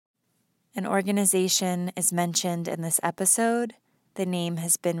An organization is mentioned in this episode. The name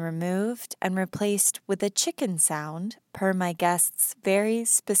has been removed and replaced with a chicken sound per my guest's very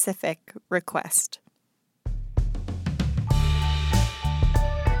specific request.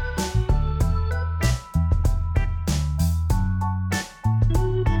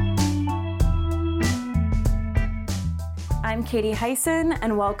 I'm Katie Hyson,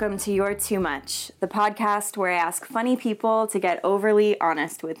 and welcome to You're Too Much, the podcast where I ask funny people to get overly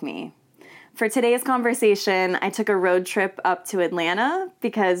honest with me. For today's conversation, I took a road trip up to Atlanta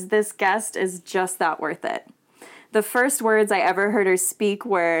because this guest is just that worth it. The first words I ever heard her speak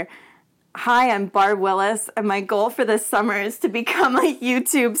were, "Hi, I'm Barb Willis, and my goal for this summer is to become a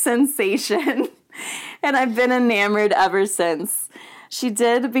YouTube sensation." And I've been enamored ever since. She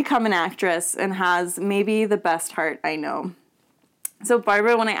did become an actress and has maybe the best heart I know. So,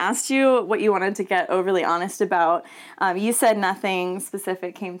 Barbara, when I asked you what you wanted to get overly honest about, you said nothing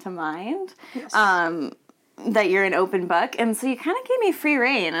specific came to mind, yes. That you're an open book. And so you kind of gave me free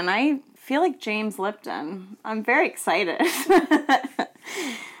rein, and I feel like James Lipton. I'm very excited.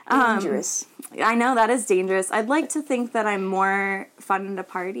 Dangerous. I know, that is dangerous. I'd like to think that I'm more fun at a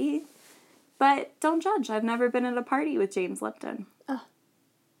party, but don't judge. I've never been at a party with James Lipton. Oh,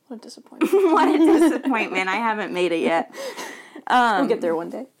 what a disappointment. What a disappointment. I haven't made it yet. We'll get there one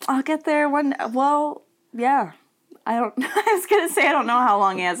day. I'll get there one. Well, yeah. I was gonna say I don't know how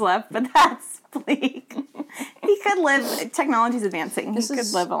long he has left, but that's bleak. He could live. Technology's advancing. He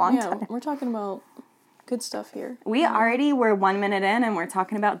could live a long time. We're talking about good stuff here. We already were 1 minute in, and we're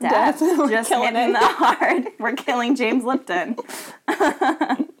talking about death. Just hitting the hard. We're killing James Lipton.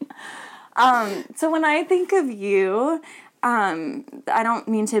 So when I think of you. I don't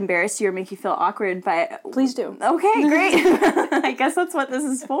mean to embarrass you or make you feel awkward, but... Please do. Okay, great. I guess that's what this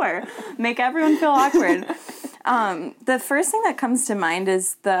is for. Make everyone feel awkward. The first thing that comes to mind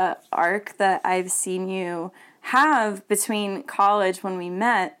is the arc that I've seen you have between college when we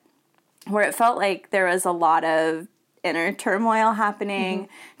met, where it felt like there was a lot of inner turmoil happening,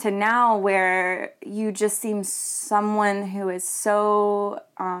 to now where you just seem someone who is so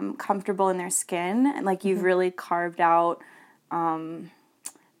comfortable in their skin, and like you've really carved out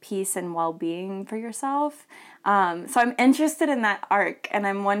peace and well-being for yourself. So I'm interested in that arc, and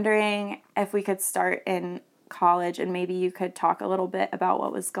I'm wondering if we could start in college, and maybe you could talk a little bit about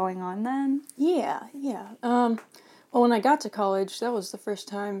what was going on then. Yeah. Well, when I got to college, that was the first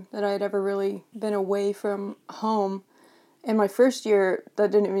time that I had ever really been away from home. And my first year,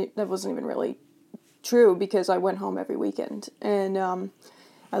 that wasn't even really true because I went home every weekend. And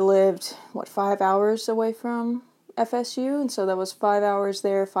I lived, 5 hours away from FSU? And so that was 5 hours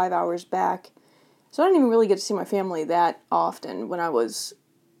there, 5 hours back. So I didn't even really get to see my family that often when I was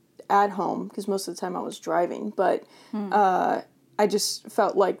at home, because most of the time I was driving. But I just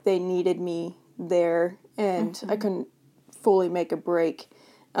felt like they needed me there, and I couldn't fully make a break.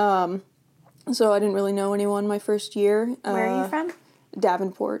 So I didn't really know anyone my first year. Where are you from?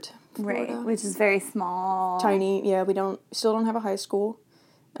 Davenport, Florida. Right, which is very small. Tiny, yeah, we still don't have a high school.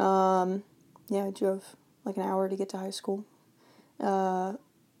 I drove like an hour to get to high school.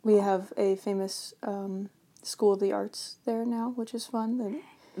 We have a famous School of the Arts there now, which is fun.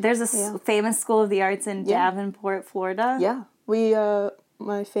 There's a famous School of the Arts in Davenport, Florida? Yeah.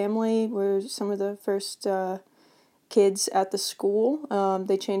 My family were some of the first kids at the school.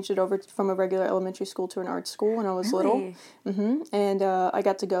 They changed it over from a regular elementary school to an art school when I was little. And I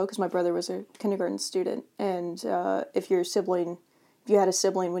got to go because my brother was a kindergarten student. And if you had a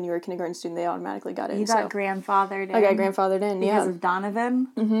sibling when you were a kindergarten student, they automatically got in. You got grandfathered in. I got grandfathered in, because of Donovan?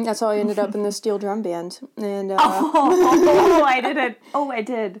 That's how I ended up in the steel drum band. And I didn't. Oh, I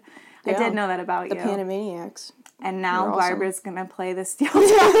did. Yeah. I did know that about you. The Panamaniacs. And now awesome. Barbara's going to play the steel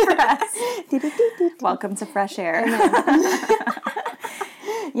drum for us. Welcome to fresh air.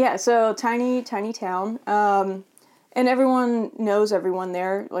 Yeah, so tiny town. And everyone knows everyone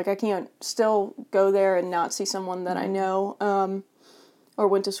there. Like, I can't still go there and not see someone that I know, or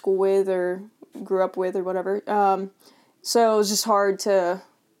went to school with, or grew up with, or whatever. So it was just hard to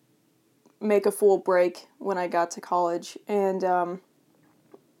make a full break when I got to college. And, I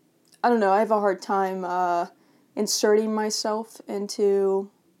don't know, I have a hard time inserting myself into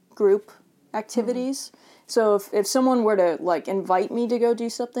group activities. So if someone were to, like, invite me to go do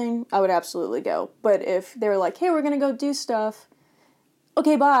something, I would absolutely go. But if they were like, hey, we're going to go do stuff,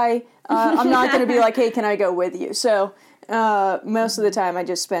 okay, bye. I'm not going to be like, hey, can I go with you? So most of the time I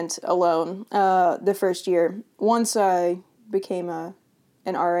just spent alone the first year. Once I became a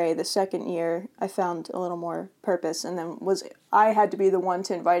an RA the second year, I found a little more purpose, and then I had to be the one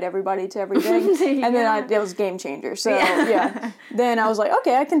to invite everybody to everything, and then it was game changer. So then I was like,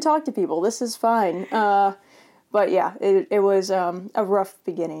 okay, I can talk to people. This is fine. But yeah, it was a rough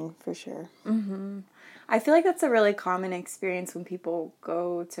beginning for sure. Mm-hmm. I feel like that's a really common experience when people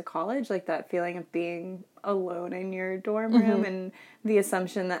go to college, like that feeling of being alone in your dorm room and the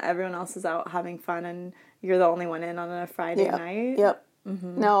assumption that everyone else is out having fun and you're the only one in on a Friday night. Yep.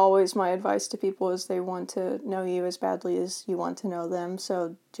 Mm-hmm. Now, always my advice to people is they want to know you as badly as you want to know them,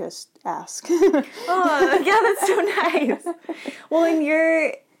 so just ask. Oh, yeah, that's so nice. Well, in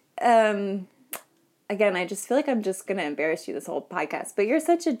your... Again, I just feel like I'm just going to embarrass you this whole podcast, but you're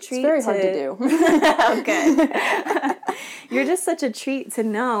such a treat. It's very hard to do. Okay. You're just such a treat to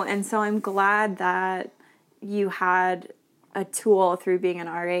know, and so I'm glad that you had a tool through being an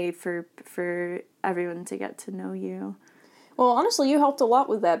RA for everyone to get to know you. Well, honestly, you helped a lot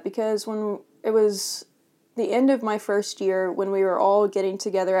with that, because when it was the end of my first year, when we were all getting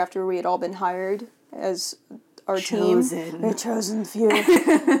together after we had all been hired as our chosen. Team. The chosen few.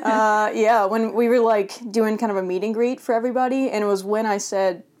 When we were like doing kind of a meet and greet for everybody, and it was when I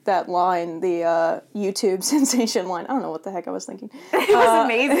said that line, the YouTube sensation line. I don't know what the heck I was thinking. It was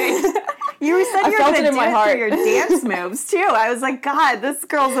amazing. You said you were going to do it through your dance moves too. I was like, God, this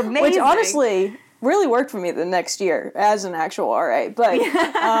girl's amazing. Which honestly really worked for me the next year as an actual RA. But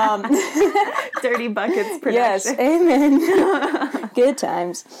Dirty Buckets production. Yes, amen. Good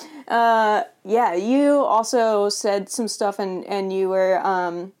times. You also said some stuff, and you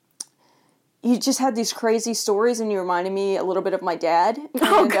were, you just had these crazy stories, and you reminded me a little bit of my dad.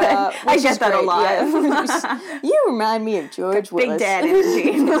 Oh, good. I get that a lot. Yeah. You remind me of George Willis. Big dad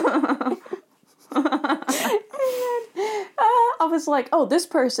energy. I was like, oh, this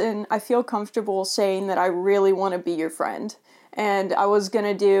person, I feel comfortable saying that I really want to be your friend. And I was going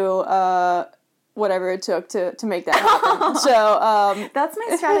to do whatever it took to make that happen. So that's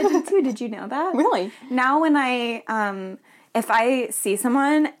my strategy too. Did you know that? Really? Now when I, if I see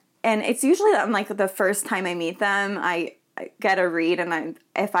someone, and it's usually like the first time I meet them, I get a read, and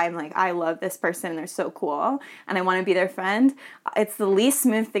if I'm like, I love this person and they're so cool and I want to be their friend, it's the least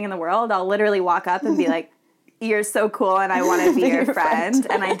smooth thing in the world. I'll literally walk up and be like, you're so cool and I want to be your friend.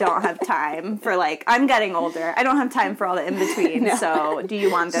 And I don't have time for I'm getting older. I don't have time for all the in-between. No. So do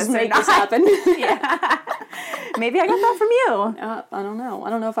you want this Just make or not? This happen. Yeah. Maybe I got that from you. I don't know. I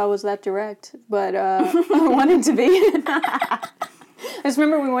don't know if I was that direct, but I wanted to be. I just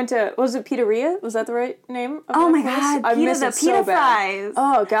remember we went to, was it Pizzeria? Was that the right name? Oh my God, I miss it so bad.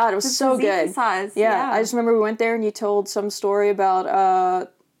 Oh God, it was so good. Sauce. Yeah, I just remember we went there and you told some story about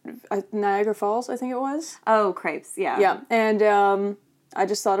Niagara Falls, I think it was. Oh, crepes, yeah. Yeah, and I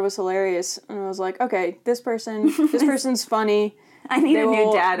just thought it was hilarious. And I was like, okay, this person's funny. I need a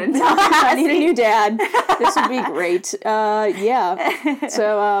new dad in Tallahassee. I need a new dad. This would be great. Yeah.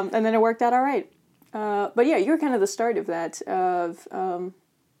 So, and then it worked out all right. But yeah, you were kind of the start of that, of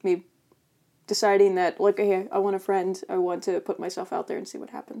me deciding that, like, hey, I want a friend. I want to put myself out there and see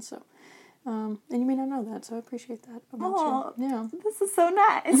what happens. So, and you may not know that, so I appreciate that about you. Yeah. This is so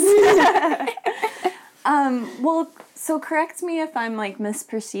nice. Well, so correct me if I'm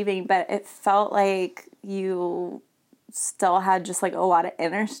misperceiving, but it felt like you still had just a lot of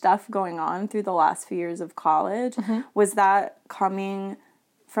inner stuff going on through the last few years of college. Mm-hmm. Was that coming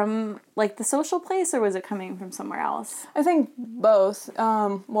from the social place, or was it coming from somewhere else? I think both.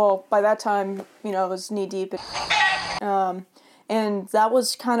 Well, by that time, I was knee deep. And that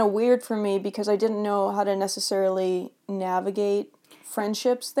was kind of weird for me because I didn't know how to necessarily navigate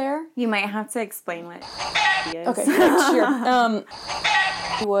friendships there. You might have to explain what is. Okay, sure.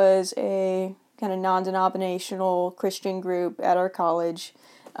 It was a kind of non-denominational Christian group at our college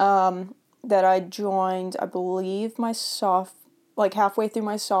that I joined, I believe, halfway through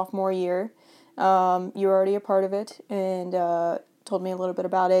my sophomore year. You were already a part of it and told me a little bit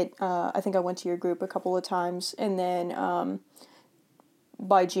about it. I think I went to your group a couple of times, and then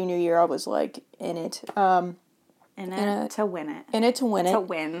by junior year I was in it. In it to win it. In it to win it. To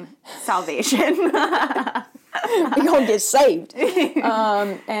win salvation. We're going to get saved.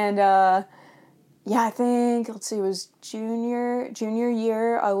 I think, let's see, it was junior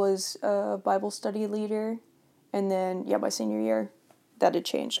year I was a Bible study leader. And then, by senior year, that had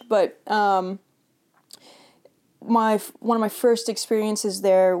changed. But one of my first experiences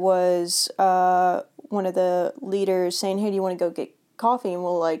there was one of the leaders saying, hey, do you want to go get coffee? And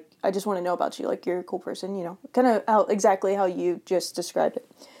we'll I just want to know about you. You're a cool person, kind of exactly how you just described it.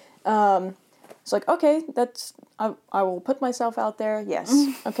 It's okay, I will put myself out there. Yes.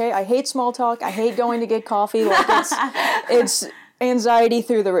 Okay. I hate small talk. I hate going to get coffee. anxiety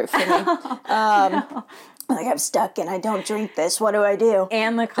through the roof for me. Like, I'm stuck and I don't drink this. What do I do?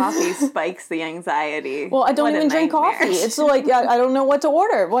 And the coffee spikes the anxiety. Well, I don't even drink coffee. It's like, I don't know what to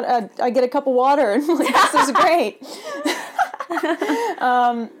order. I get a cup of water and like, this is great.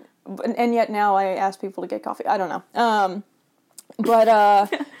 And yet now I ask people to get coffee. I don't know.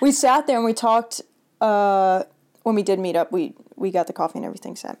 But we sat there and we talked, when we did meet up, we got the coffee and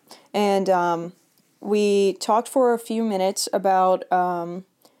everything set. And we talked for a few minutes about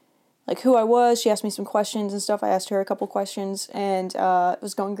like who I was. She asked me some questions and stuff. I asked her a couple questions, and it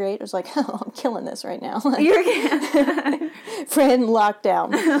was going great. I was like, oh, I'm killing this right now. You're friend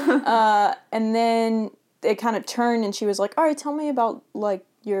lockdown. And then it kind of turned, and she was like, all right, tell me about like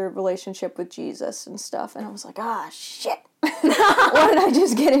your relationship with Jesus and stuff. And I was like, shit. What did I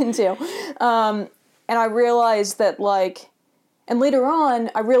just get into? And I realized that like, and later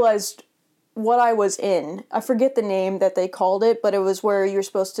on, I realized what I was in. I forget the name that they called it, but it was where you're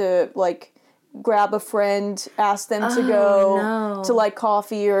supposed to like grab a friend, ask them to go to like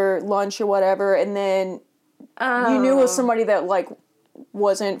coffee or lunch or whatever, and then you knew it was somebody that like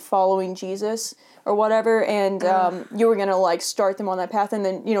wasn't following Jesus or whatever, and you were gonna like start them on that path, and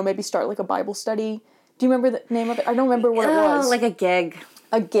then maybe start like a Bible study. Do you remember the name of it? I don't remember what it was. Like a gig.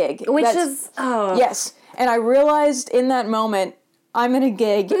 A gig. That's, Yes. And I realized in that moment, I'm in a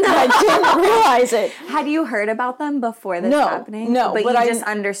gig, and I didn't realize it. Had you heard about them before this happening? No, but you just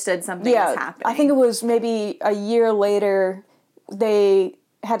understood something was happening. I think it was maybe a year later, they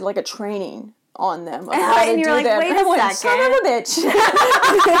had like a training on them. Of how and to you're do like, them. wait and I went, a second. son of a bitch.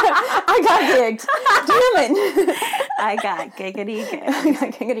 I got gigged. Damn it. I got giggity gig. I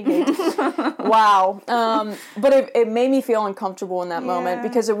got giggity gigged. Wow. But it made me feel uncomfortable in that moment,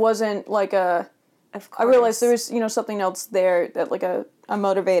 because it wasn't like a... Of course. I realized there was, something else there, that like a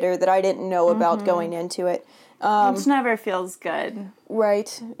motivator that I didn't know about going into it. Which never feels good.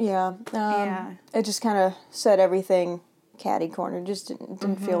 Right, yeah. It just kind of said everything catty corner. Just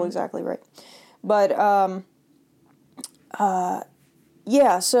didn't feel exactly right. But,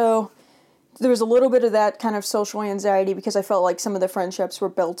 so there was a little bit of that kind of social anxiety, because I felt like some of the friendships were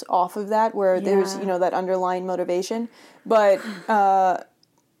built off of that, where there's, that underlying motivation. But,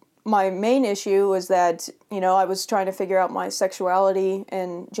 my main issue was that, I was trying to figure out my sexuality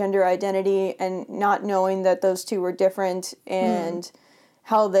and gender identity, and not knowing that those two were different, and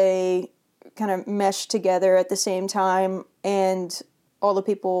how they kind of meshed together at the same time. And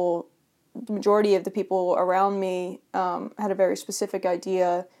the majority of the people around me had a very specific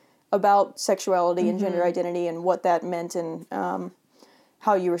idea about sexuality and gender identity, and what that meant, and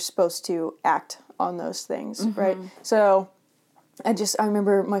how you were supposed to act on those things, right? So... I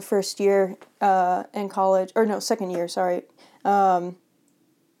remember my first year in college, second year, sorry. I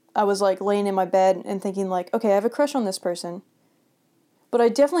was like laying in my bed and thinking like, okay, I have a crush on this person, but I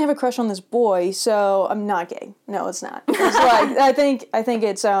definitely have a crush on this boy, so I'm not gay. No, it's not. It's like, I think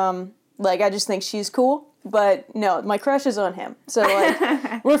it's, like, I just think she's cool, but no, my crush is on him. So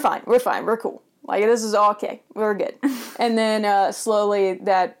like, we're fine, we're cool. Like, this is all okay, we're good. And then slowly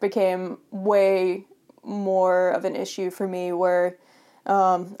that became way more of an issue for me, where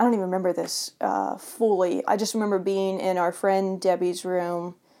I don't even remember this fully. I just remember being in our friend Debbie's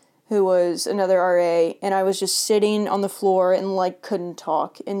room, who was another RA, and I was just sitting on the floor and like couldn't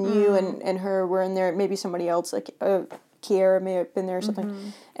talk, and you and her were in there, maybe somebody else, like Kiara may have been there or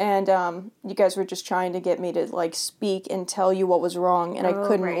something, and you guys were just trying to get me to like speak and tell you what was wrong, and I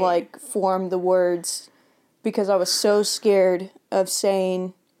couldn't like form the words, because I was so scared of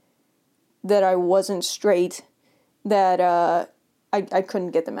saying that I wasn't straight, that I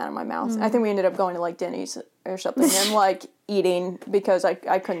couldn't get them out of my mouth. I think we ended up going to like Denny's or something, and like eating, because I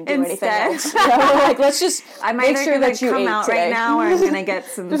couldn't do anything else. So like, let's just make sure that you come ate out today. right now, or I'm gonna get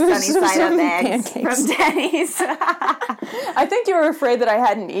some sunny side up eggs from Denny's. I think you were afraid that I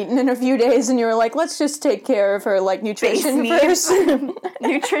hadn't eaten in a few days, and you were like, let's just take care of her like nutrition first.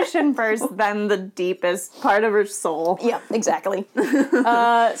 Nutrition first, then the deepest part of her soul. Yeah, exactly.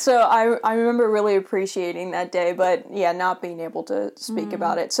 So I remember really appreciating that day, but yeah, not being able to speak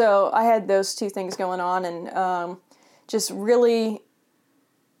about it. So I had those two things going on, and just really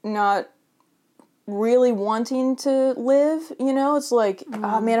not really wanting to live, It's like,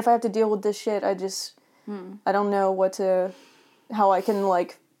 oh man, if I have to deal with this shit, I don't know how I can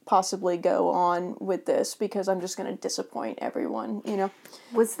like possibly go on with this, because I'm just going to disappoint everyone,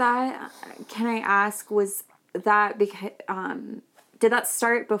 Was that, can I ask, was that because, did that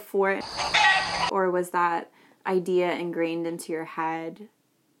start before, or was that idea ingrained into your head,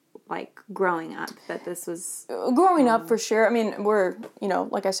 like growing up, that this was... Growing up, for sure. I mean, we're,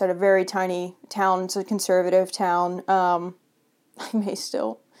 like I said, a very tiny town. It's a conservative town. I may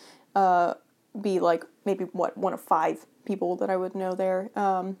still be like maybe one of 5 people that I would know there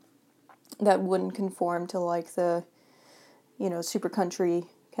that wouldn't conform to like the, super country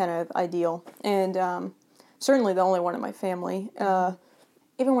kind of ideal. And certainly the only one in my family.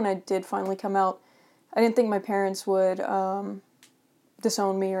 Even when I did finally come out, I didn't think my parents would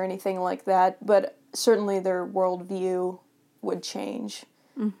disown me or anything like that, but certainly their worldview would change.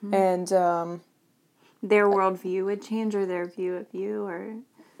 Mm-hmm. And their worldview would change, or their view of you, or...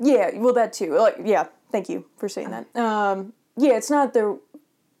 Yeah, well, that too. Like, yeah, thank you for saying that. Yeah, it's not their...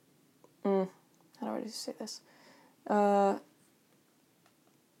 how do I say this?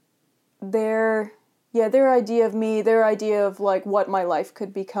 Their idea of me, their idea of, like, what my life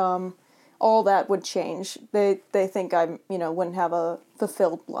could become, all that would change. They think I, wouldn't have a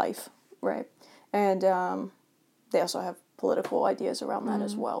fulfilled life, right? And they also have political ideas around that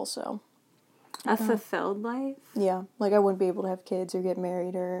as well, so... A fulfilled life? Yeah, like I wouldn't be able to have kids or get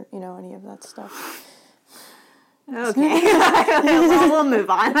married or, any of that stuff. Okay. we'll move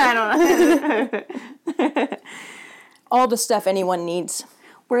on. I don't know. All the stuff anyone needs.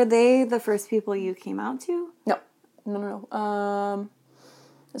 Were they the first people you came out to? No.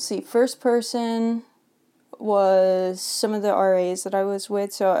 Let's see. First person was some of the RAs that I was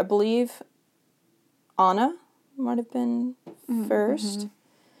with. So I believe Anna might have been first.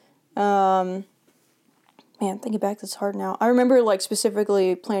 Man, thinking back, that's hard now. I remember, like,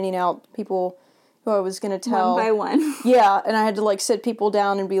 specifically planning out people who I was going to tell. One by one. Yeah, and I had to, like, sit people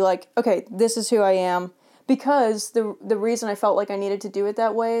down and be like, okay, this is who I am. Because the reason I felt like I needed to do it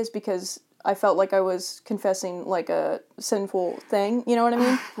that way is because I felt like I was confessing, like, a sinful thing. You know what I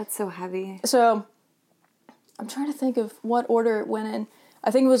mean? That's so heavy. So, I'm trying to think of what order it went in. I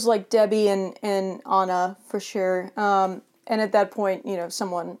think it was, like, Debbie and Anna, for sure. And at that point,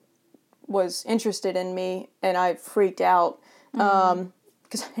 someone was interested in me, and I freaked out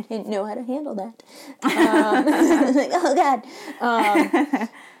because I didn't know how to handle that. I was like, oh God,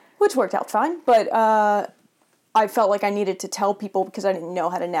 which worked out fine. But I felt like I needed to tell people because I didn't know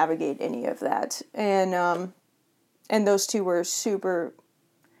how to navigate any of that, and those two were super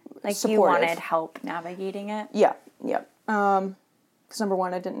like supportive. You wanted help navigating it. Yeah. Because number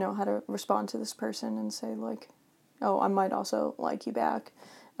one, I didn't know how to respond to this person and say like, oh, I might also like you back.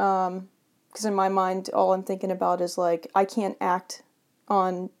 Because in my mind, all I'm thinking about is, like, I can't act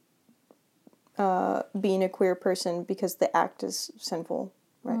on being a queer person because the act is sinful,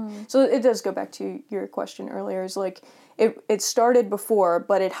 right? So it does go back to your question earlier. Is like, it started before,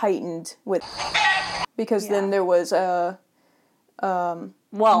 but it heightened with... Because then there was a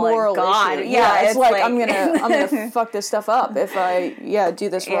moral issue. Yeah, it's like I'm gonna fuck this stuff up if I do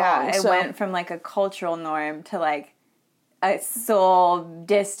this wrong. Yeah, it went from, like, a cultural norm to, like, a soul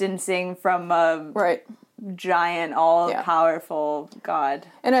distancing from a giant, all-powerful God.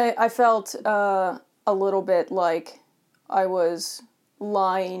 And I felt a little bit like I was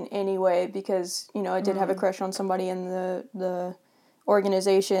lying anyway because, I did have a crush on somebody in the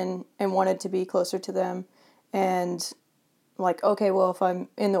organization and wanted to be closer to them. And, like, okay, well, if I'm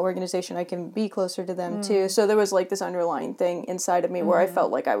in the organization, I can be closer to them, too. So there was, like, this underlying thing inside of me where I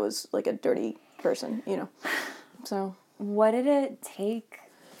felt like I was, like, a dirty person, So... What did it take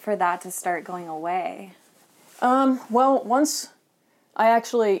for that to start going away? Well, once I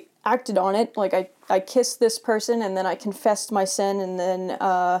actually acted on it, like I kissed this person and then I confessed my sin and then,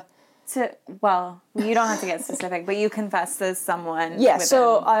 you don't have to get specific, but you confessed to someone. Yeah,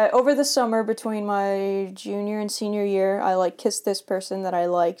 so over the summer between my junior and senior year, I, like, kissed this person that I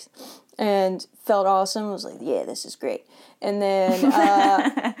liked and felt awesome. I was like, yeah, this is great. And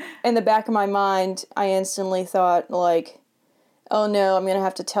then, in the back of my mind, I instantly thought, like, oh no, I'm going to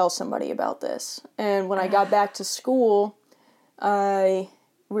have to tell somebody about this. And when I got back to school, I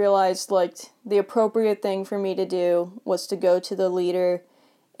realized, like, the appropriate thing for me to do was to go to the leader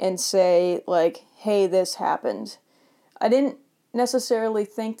and say, like, hey, this happened. I didn't necessarily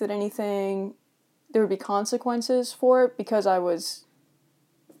think that there would be consequences for it because I was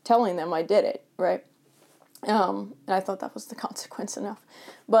telling them I did it, right? And I thought that was the consequence enough.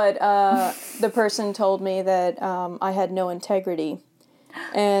 But the person told me that I had no integrity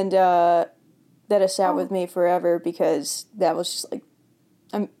and that it sat with me forever because that was just like,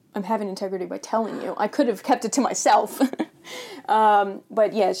 I'm having integrity by telling you. I could have kept it to myself.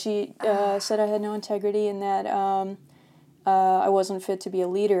 But yeah, she said I had no integrity and that I wasn't fit to be a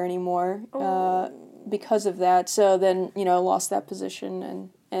leader anymore because of that. So then, lost that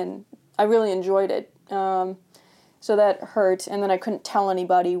position and I really enjoyed it. So that hurt, and then I couldn't tell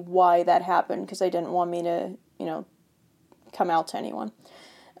anybody why that happened because they didn't want me to, come out to anyone.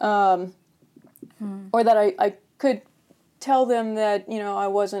 Or that I could tell them that, you know, I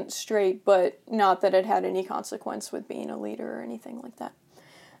wasn't straight, but not that it had any consequence with being a leader or anything like that.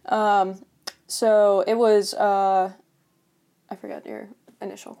 So it was, I forgot your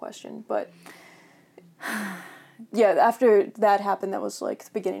initial question, but yeah, after that happened, that was like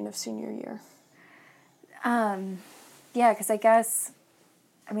the beginning of senior year. Yeah, because I guess,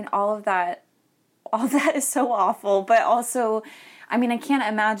 I mean, all of that is so awful, but also, I mean, I can't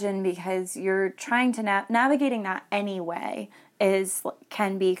imagine, because you're trying to navigating that anyway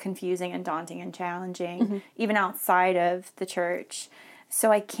can be confusing and daunting and challenging, even outside of the church. So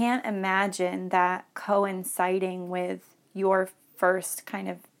I can't imagine that coinciding with your first kind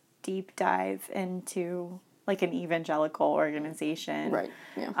of deep dive into like an evangelical organization. Right.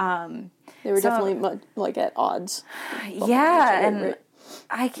 Yeah. They were definitely like at odds. Yeah, and right.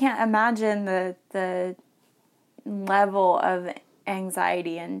 I can't imagine the level of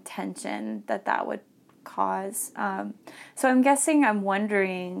anxiety and tension that would cause. So I'm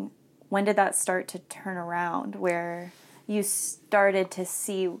wondering, when did that start to turn around, where you started to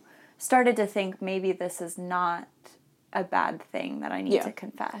think maybe this is not a bad thing that I need to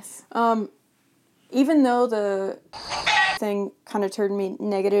confess? Even though the thing kind of turned me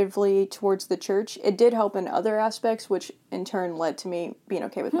negatively towards the church, it did help in other aspects, which in turn led to me being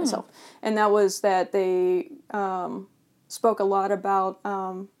okay with myself. And that was that they spoke a lot about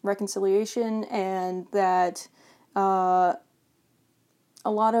reconciliation, and that a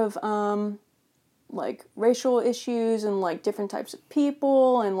lot of like racial issues and like different types of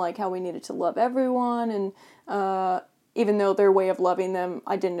people, and like how we needed to love everyone, and even though their way of loving them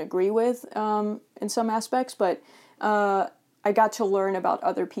I didn't agree with in some aspects, but I got to learn about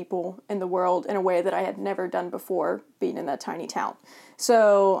other people in the world in a way that I had never done before being in that tiny town.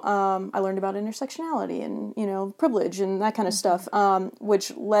 So I learned about intersectionality and, you know, privilege and that kind of stuff,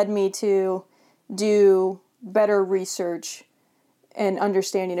 which led me to do better research and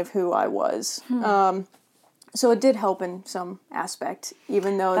understanding of who I was. So it did help in some aspect,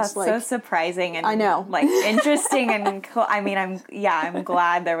 even though it's like... That's so surprising and I know. Like interesting and cool. I mean, I'm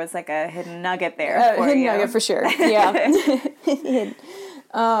glad there was like a hidden nugget there for hidden you. nugget for sure, yeah.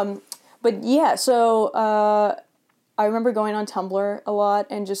 But yeah, so I remember going on Tumblr a lot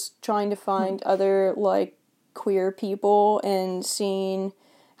and just trying to find other like queer people and seeing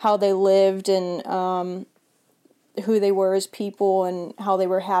how they lived and who they were as people and how they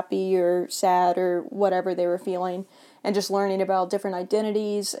were happy or sad or whatever they were feeling, and just learning about different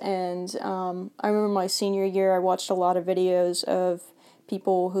identities. And I remember my senior year, I watched a lot of videos of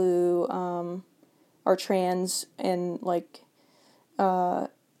people who are trans and like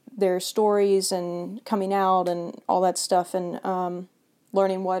their stories and coming out and all that stuff, and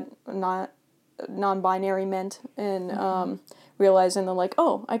learning what non-binary meant, and realizing that like,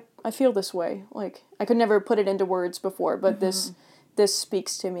 oh, I feel this way. Like I could never put it into words before, but this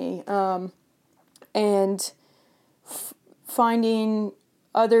speaks to me. And finding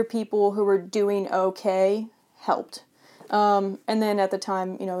other people who were doing okay helped. And then at the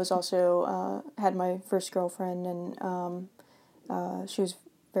time, you know, I was also had my first girlfriend, and she was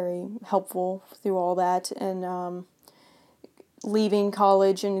very helpful through all that. And leaving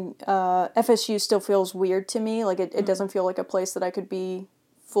college, and FSU still feels weird to me. Like it doesn't feel like a place that I could be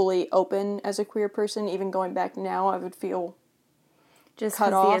fully open as a queer person. Even going back now, I would feel just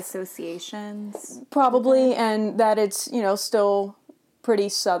cut off. The associations, probably, and that it's, you know, still pretty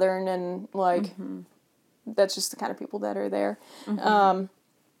Southern, and like that's just the kind of people that are there.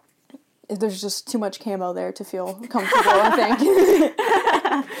 There's just too much camo there to feel comfortable, I think.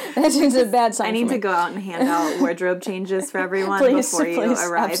 That's just a bad sign. I need to go out and hand out wardrobe changes for everyone before you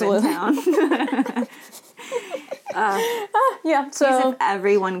arrive in town. Yeah, so if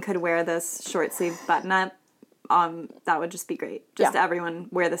everyone could wear this short sleeve button up, that would just be great. Just everyone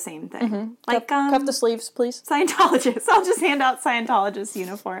wear the same thing. Like cuff the sleeves, please. Scientologists. I'll just hand out Scientologist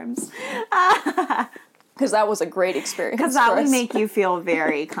uniforms. Because that was a great experience. Because that would make you feel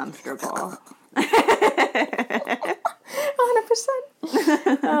very comfortable. 100%.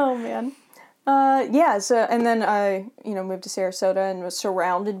 Oh man. Yeah. So, and then I, you know, moved to Sarasota and was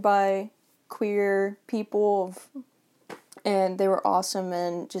surrounded by queer people, and they were awesome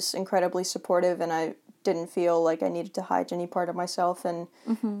and just incredibly supportive. And I didn't feel like I needed to hide any part of myself, and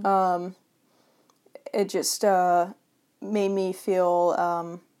it just made me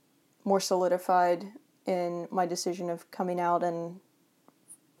feel more solidified in my decision of coming out and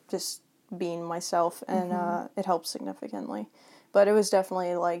just being myself, and it helped significantly. But it was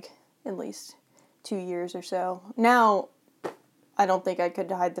definitely like at least 2 years or so. Now, I don't think I could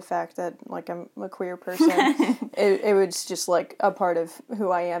hide the fact that like I'm a queer person. it was just like a part of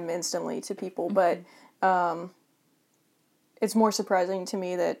who I am instantly to people. But it's more surprising to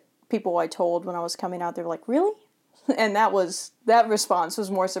me that people I told when I was coming out, they were like, really? And that response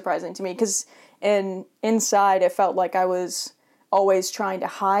was more surprising to me, because inside it felt like I was always trying to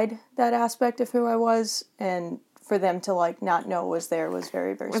hide that aspect of who I was, and for them to like not know was there was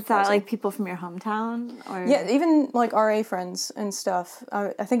very, very surprising. Was that like people from your hometown? Or? Yeah, even like RA friends and stuff.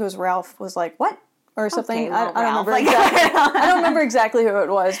 I think it was Ralph was like, what? Or something. Okay, well, I don't remember Ralph, exactly. I don't remember exactly who it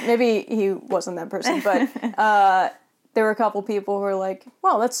was. Maybe he wasn't that person, but there were a couple people who were like,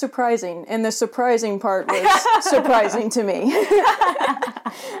 wow, that's surprising. And the surprising part was surprising to me.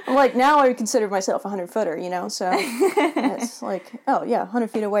 I'm like, now I would consider myself a 100-footer, you know? So it's like, oh, yeah,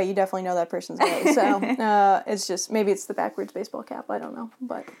 100 feet away, you definitely know that person's gay. So it's just, maybe it's the backwards baseball cap. I don't know.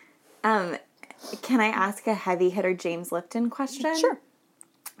 But can I ask a heavy hitter James Lipton question? Sure.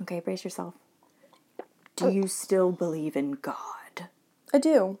 Okay, brace yourself. Do you still believe in God? I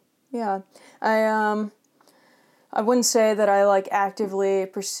do. Yeah. I wouldn't say that I like actively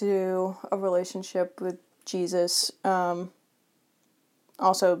pursue a relationship with Jesus.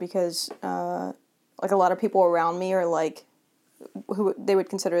 Also because like a lot of people around me are like, who they would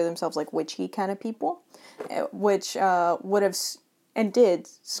consider themselves like witchy kind of people, which would have and did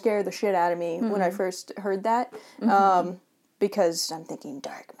scare the shit out of me when I first heard that. Because I'm thinking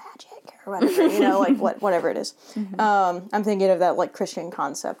dark magic or whatever, you know, like whatever it is. I'm thinking of that like Christian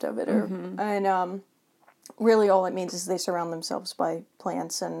concept of it, and really all it means is they surround themselves by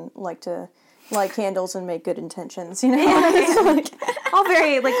plants and like to light candles and make good intentions, you know? It's like, all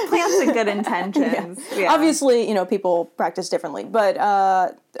very, like, plants with good intentions. Yeah. Obviously, you know, people practice differently, but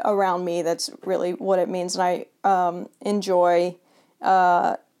around me, that's really what it means. And I enjoy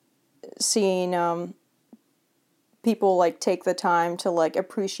seeing people, like, take the time to, like,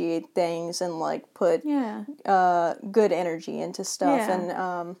 appreciate things and, like, put good energy into stuff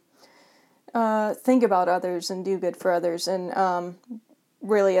and think about others and do good for others. And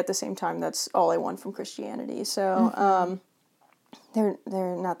really, at the same time, that's all I want from Christianity. So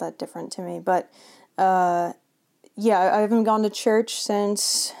they're not that different to me. But yeah, I haven't gone to church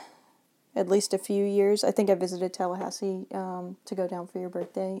since at least a few years. I think I visited Tallahassee to go down for your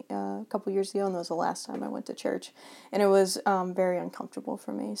birthday a couple years ago, and that was the last time I went to church. And it was very uncomfortable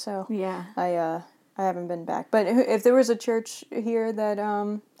for me. So yeah, I haven't been back. But if there was a church here that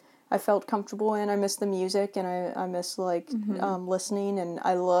I felt comfortable in, I miss the music, and I miss like listening, and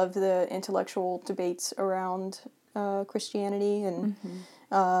I love the intellectual debates around Christianity, and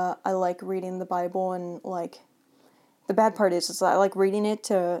I like reading the Bible, and like the bad part is I like reading it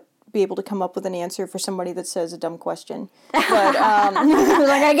to be able to come up with an answer for somebody that says a dumb question. But like,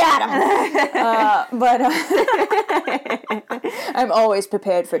 I got him. But I'm always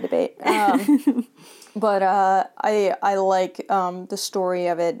prepared for debate. But I like the story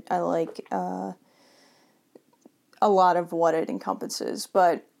of it. I like a lot of what it encompasses.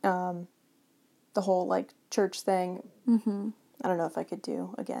 But the whole like church thing, I don't know if I could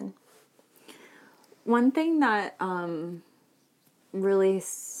do again. One thing that really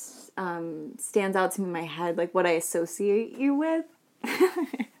stands out to me in my head, like what I associate you with,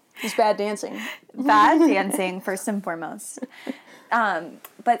 is bad dancing. Bad dancing, first and foremost.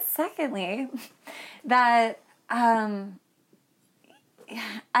 But secondly, that I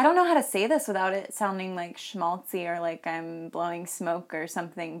don't know how to say this without it sounding like schmaltzy or like I'm blowing smoke or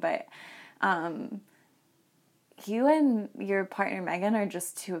something, but you and your partner Megan are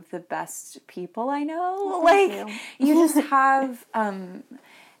just two of the best people I know. Like you just have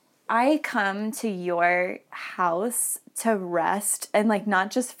I come to your house to rest, and like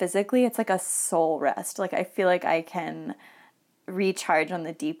not just physically, it's like a soul rest. Like I feel like I can recharge on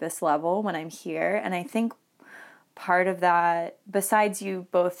the deepest level when I'm here. And I think part of that, besides you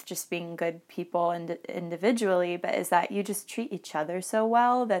both just being good people individually, but is that you just treat each other so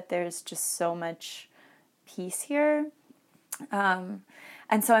well that there's just so much peace here. And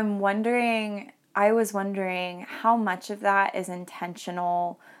so I was wondering how much of that is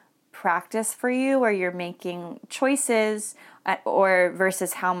intentional practice for you, where you're making choices, or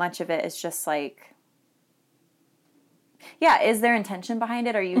versus how much of it is just like, is there intention behind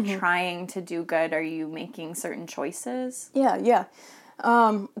it? Are you trying to do good? Are you making certain choices? Yeah.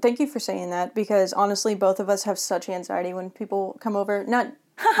 Thank you for saying that, because honestly, both of us have such anxiety when people come over. Not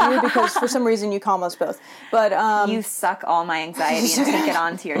you, because for some reason you calm us both. But you suck all my anxiety and take it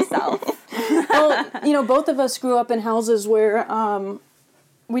onto yourself. Well, you know, both of us grew up in houses where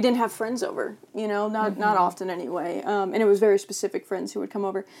we didn't have friends over, you know, not often anyway. And it was very specific friends who would come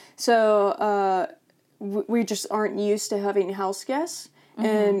over. So we just aren't used to having house guests.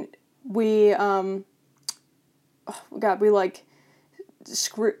 And we like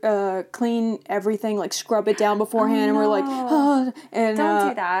clean everything, like scrub it down beforehand, and we're like, oh, and don't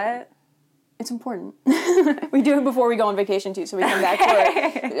do that. It's important. We do it before we go on vacation too, so we come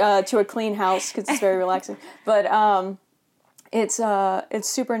back to a clean house because it's very relaxing. But it's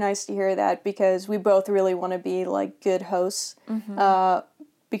super nice to hear that because we both really want to be like good hosts.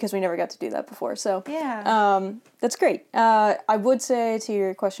 Because we never got to do that before. So that's great. I would say to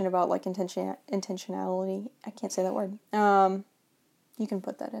your question about like intentionality, I can't say that word. You can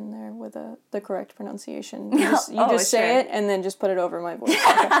put that in there with the correct pronunciation. You just say it and then just put it over my voice.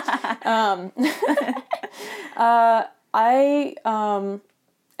 I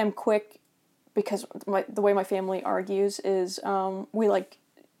am quick because the way my family argues is we like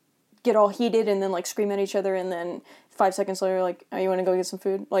get all heated and then like scream at each other and then 5 seconds later like, oh, you want to go get some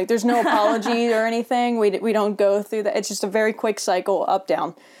food? Like there's no apology or anything. We don't go through that. It's just a very quick cycle up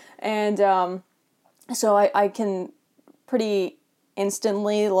down. And so I can pretty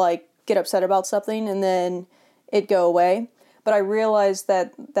instantly like get upset about something and then it go away. But I realize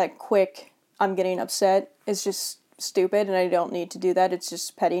that quick I'm getting upset is just stupid and I don't need to do that. It's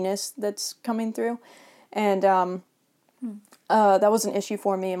just pettiness that's coming through. And that was an issue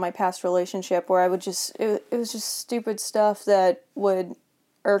for me in my past relationship where I would just, it was just stupid stuff that would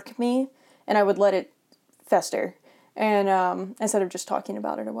irk me and I would let it fester and instead of just talking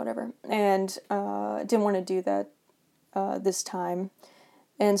about it or whatever. And I didn't want to do that this time.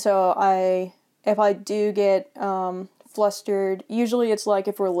 And so if I do get flustered, usually it's like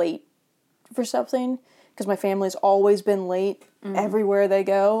if we're late for something, because my family's always been late everywhere they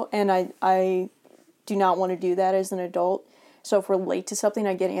go, and I do not want to do that as an adult. So if we're late to something,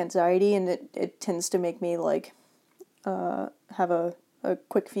 I get anxiety, and it tends to make me like have a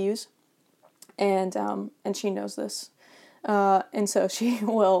quick fuse. And she knows this, and so she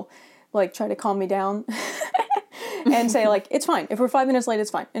will like try to calm me down and say like, it's fine. If we're 5 minutes late,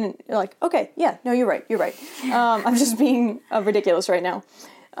 it's fine. And you're like, okay, yeah, no, you're right. I'm just being ridiculous right now.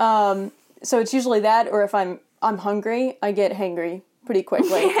 So it's usually that, or if I'm hungry, I get hangry pretty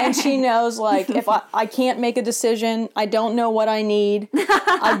quickly. And she knows, like, if I can't make a decision, I don't know what I need,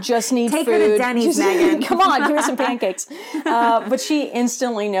 I just need Take food. her to Denny's, Megan. Come on, give me some pancakes. But she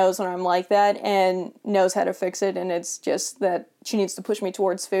instantly knows when I'm like that and knows how to fix it, and it's just that she needs to push me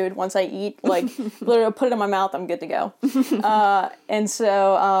towards food. Once I eat, like, literally put it in my mouth, I'm good to go. And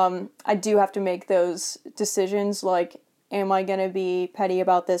so I do have to make those decisions, like, am I going to be petty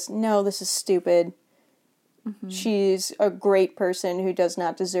about this? No, this is stupid. Mm-hmm. She's a great person who does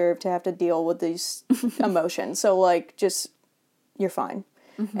not deserve to have to deal with these emotions. So, like, just, you're fine.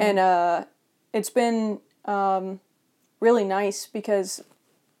 Mm-hmm. And it's been really nice because,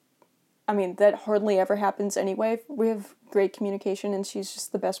 I mean, that hardly ever happens anyway. We have great communication, and she's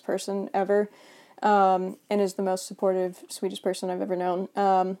just the best person ever, and is the most supportive, sweetest person I've ever known.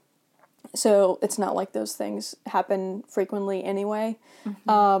 So it's not like those things happen frequently anyway.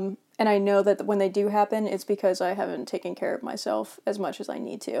 Mm-hmm. And I know that when they do happen, it's because I haven't taken care of myself as much as I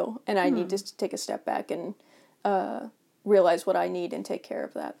need to. And I need to take a step back and realize what I need and take care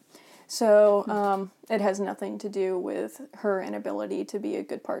of that. So it has nothing to do with her inability to be a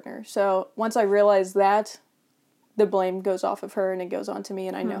good partner. So once I realize that, the blame goes off of her and it goes on to me,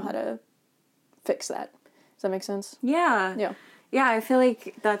 and I know how to fix that. Does that make sense? Yeah. Yeah. Yeah, I feel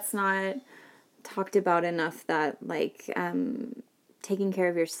like that's not talked about enough, that, like, taking care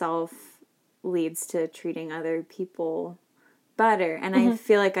of yourself leads to treating other people better. And I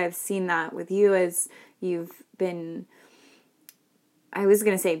feel like I've seen that with you as you've been, I was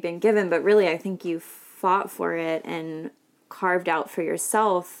going to say been given, but really I think you fought for it and carved out for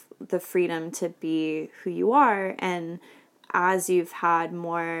yourself the freedom to be who you are. And as you've had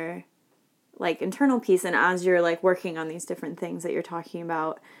more, like, internal peace, and as you're, like, working on these different things that you're talking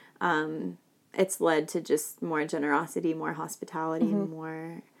about, it's led to just more generosity, more hospitality,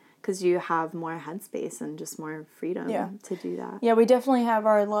 more, because you have more headspace and just more freedom to do that. Yeah, we definitely have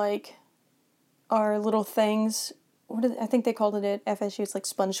our little things. I think they called it at FSU, it's like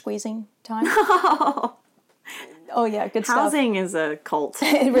sponge squeezing time. Oh yeah, good stuff. Housing is a cult.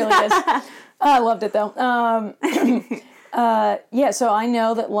 It really is. I loved it though. Yeah, so I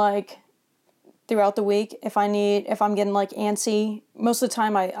know that, like, throughout the week, if I'm getting, like, antsy, most of the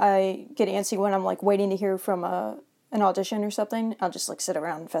time I get antsy when I'm, like, waiting to hear from an audition or something. I'll just, like, sit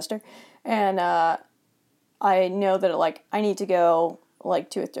around and fester. And I know that, like, I need to go, like,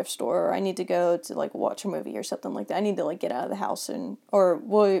 to a thrift store, or I need to go to, like, watch a movie or something like that. I need to, like, get out of the house.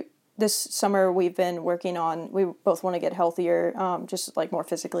 This summer we've been working on, we both want to get healthier, just, like, more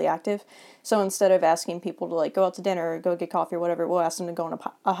physically active. So instead of asking people to, like, go out to dinner or go get coffee or whatever, we'll ask them to go on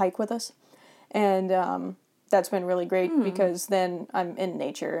a hike with us. And that's been really great because then I'm in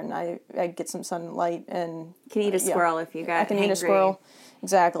nature and I get some sunlight and can eat a squirrel if you got I can hangry. eat a squirrel.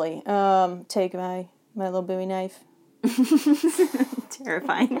 Exactly. Take my little Bowie knife.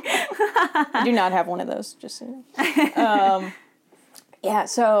 Terrifying. I do not have one of those, just so you know. Yeah,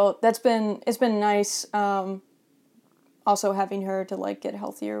 so it's been nice. Also having her to like get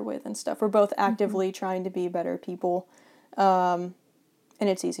healthier with and stuff. We're both actively trying to be better people. And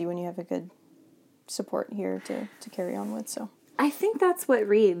it's easy when you have a good support here to carry on with, so. I think that's what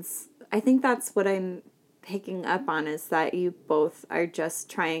reads. I think that's what I'm picking up on, is that you both are just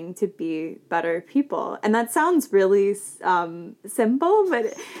trying to be better people. And that sounds really simple,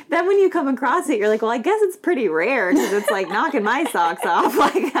 but then when you come across it, you're like, well, I guess it's pretty rare because it's like knocking my socks off.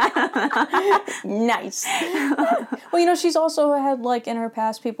 Like, nice. Well, she's also had, like, in her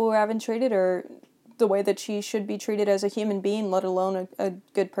past, people who haven't treated her the way that she should be treated as a human being, let alone a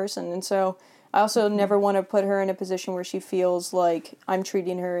good person. And so I also never want to put her in a position where she feels like I'm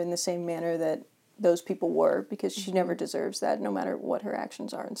treating her in the same manner that those people were, because she never deserves that, no matter what her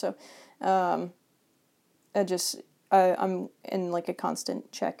actions are. And so I'm in like a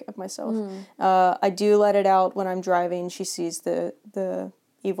constant check of myself. I do let it out when I'm driving. She sees the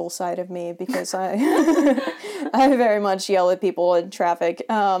evil side of me because I I very much yell at people in traffic.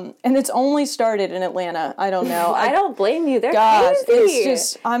 And it's only started in Atlanta. I don't know. I don't blame you. They're God, crazy.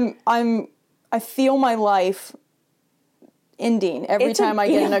 it's just I feel my life ending every time I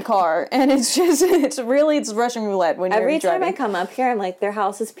get in a car, and it's Russian roulette when you're driving. Every time I come up here, I'm like, their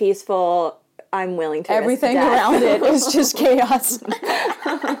house is peaceful. I'm willing to everything risk death. around it is just chaos.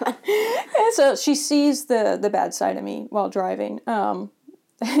 And so she sees the bad side of me while driving.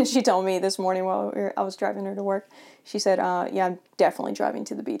 She told me this morning while I was driving her to work, she said, yeah, I'm definitely driving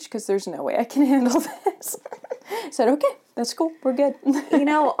to the beach because there's no way I can handle this. I said, okay, that's cool. We're good.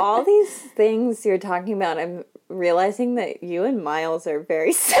 All these things you're talking about, I'm realizing that you and Miles are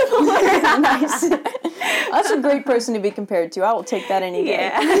very similar. Nice. That's a great person to be compared to. I will take that any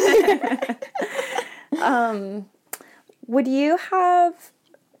day. Yeah. Would you have,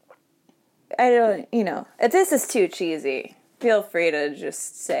 if this is too cheesy, feel free to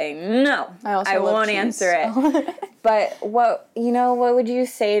just say no. I won't answer it. But what would you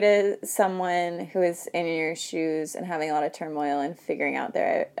say to someone who is in your shoes and having a lot of turmoil and figuring out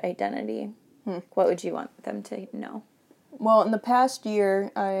their identity? What would you want them to know? Well, in the past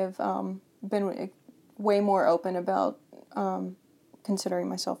year, I've been way more open about considering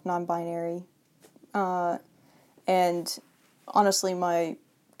myself non-binary. And honestly, my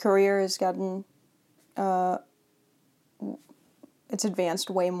career has gotten... it's advanced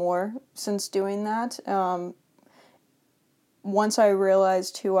way more since doing that. Once I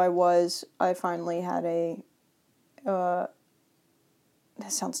realized who I was, I finally had that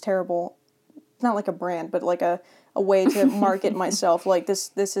sounds terrible, not like a brand, but like a way to market myself. Like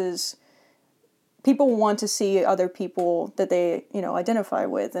this is, people want to see other people that they, identify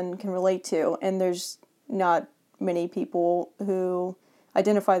with and can relate to. And there's not many people who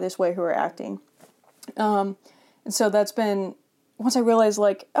identify this way who are acting. And so that's been, once I realized,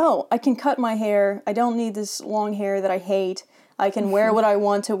 like, oh, I can cut my hair. I don't need this long hair that I hate. I can wear what I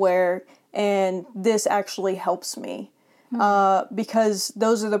want to wear, and this actually helps me. Because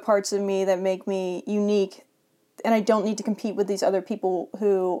those are the parts of me that make me unique, and I don't need to compete with these other people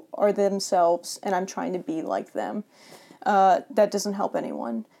who are themselves, and I'm trying to be like them. That doesn't help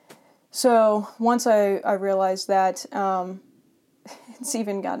anyone. So once I realized that, it's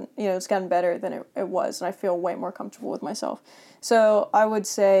even gotten, it's gotten better than it was, and I feel way more comfortable with myself. So I would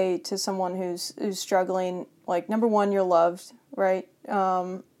say to someone who's struggling, like, number one, you're loved, right?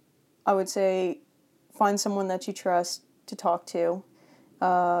 I would say find someone that you trust to talk to,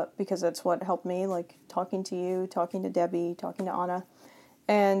 because that's what helped me, like talking to you, talking to Debbie, talking to Anna.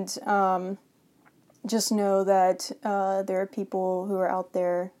 And just know that there are people who are out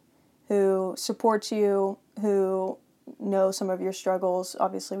there who support you, who know some of your struggles.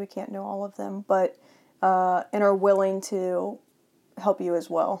 Obviously, we can't know all of them, but and are willing to help you as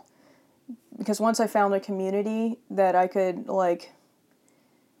well. Because once I found a community that I could, like,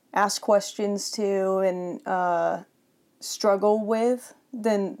 ask questions to and struggle with,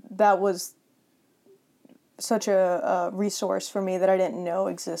 then that was such a resource for me that I didn't know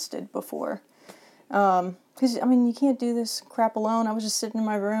existed before. Because, you can't do this crap alone. I was just sitting in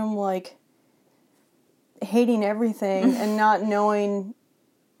my room, like, hating everything and not knowing...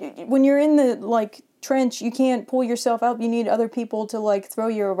 When you're in the, like, trench, you can't pull yourself up. You need other people to, like, throw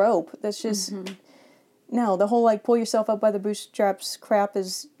you a rope. That's just no, the whole like pull yourself up by the bootstraps crap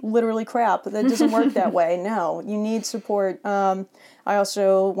is literally crap. That doesn't work that way. No, you need support. I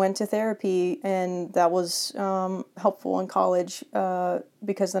also went to therapy, and that was helpful in college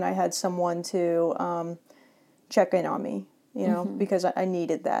because then I had someone to check in on me, you know, because I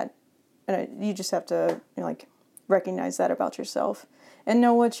needed that. And you just have to, you know, like, recognize that about yourself and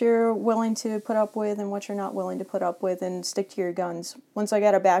know what you're willing to put up with and what you're not willing to put up with, and stick to your guns. Once I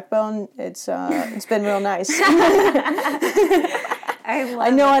got a backbone, it's been real nice.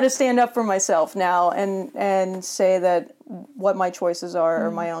 I know how to stand up for myself now and say that what my choices are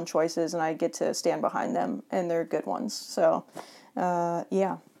my own choices, and I get to stand behind them, and they're good ones. So,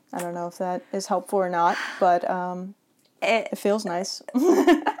 yeah, I don't know if that is helpful or not, but it feels nice.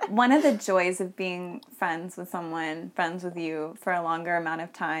 One of the joys of being friends with someone, friends with you for a longer amount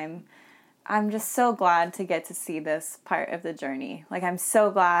of time, I'm just so glad to get to see this part of the journey. Like, I'm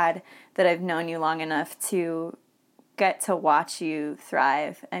so glad that I've known you long enough to get to watch you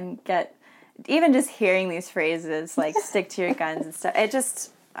thrive and get, even just hearing these phrases, like, stick to your guns and stuff. It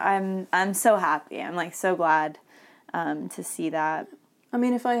just, I'm so happy. I'm, like, so glad to see that. I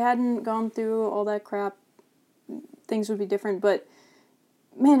mean, if I hadn't gone through all that crap, things would be different, but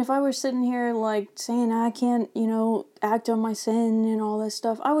man, if I were sitting here like saying I can't, you know, act on my sin and all this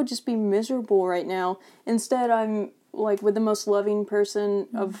stuff, I would just be miserable right now. Instead, I'm like with the most loving person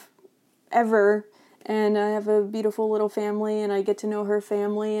of ever, and I have a beautiful little family, and I get to know her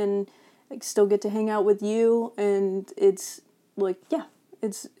family, and I still get to hang out with you, and it's like, yeah,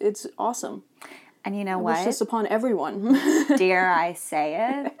 it's awesome. And you know I what? wish this upon everyone. Dare I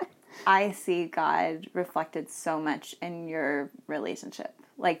say it? I see God reflected so much in your relationship.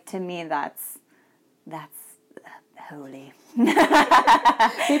 Like, to me, that's holy.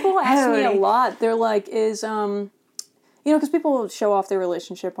 People ask me a lot. They're like, is, you know, because people show off their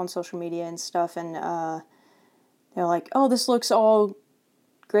relationship on social media and stuff, and they're like, oh, this looks all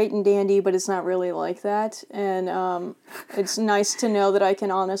great and dandy, but it's not really like that. And it's nice to know that I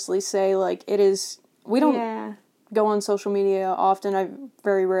can honestly say, like, it is, we don't go on social media often. I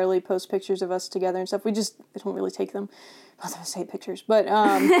very rarely post pictures of us together and stuff. I don't really take them. I was going to say pictures, but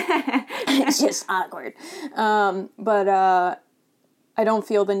it's just awkward. But I don't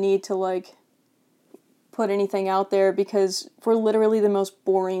feel the need to, like, put anything out there because we're literally the most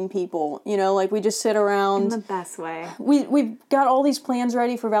boring people, you know, like, we just sit around. In the best way. We've got all these plans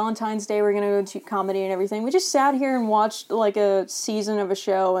ready for Valentine's Day. We're going to go to comedy and everything. We just sat here and watched, like, a season of a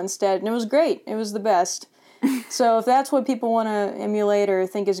show instead, and it was great. It was the best. So if that's what people want to emulate or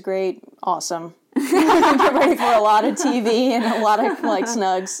think is great, awesome. Get ready for a lot of TV and a lot of, like,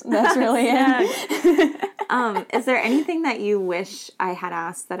 snugs. That's really it. Is there anything that you wish I had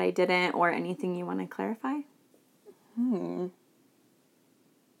asked that I didn't, or anything you want to clarify? I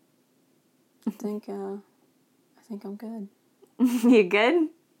think I'm good. You good?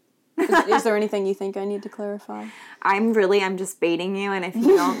 Is there anything you think I need to clarify? I'm just baiting you, and if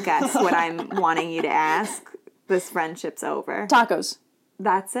you don't guess what I'm wanting you to ask, this friendship's over. Tacos.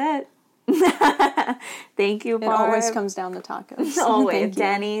 That's it. Thank you, Barb. It always comes down to tacos. Always.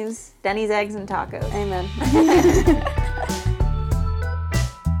 Denny's eggs and tacos. Amen.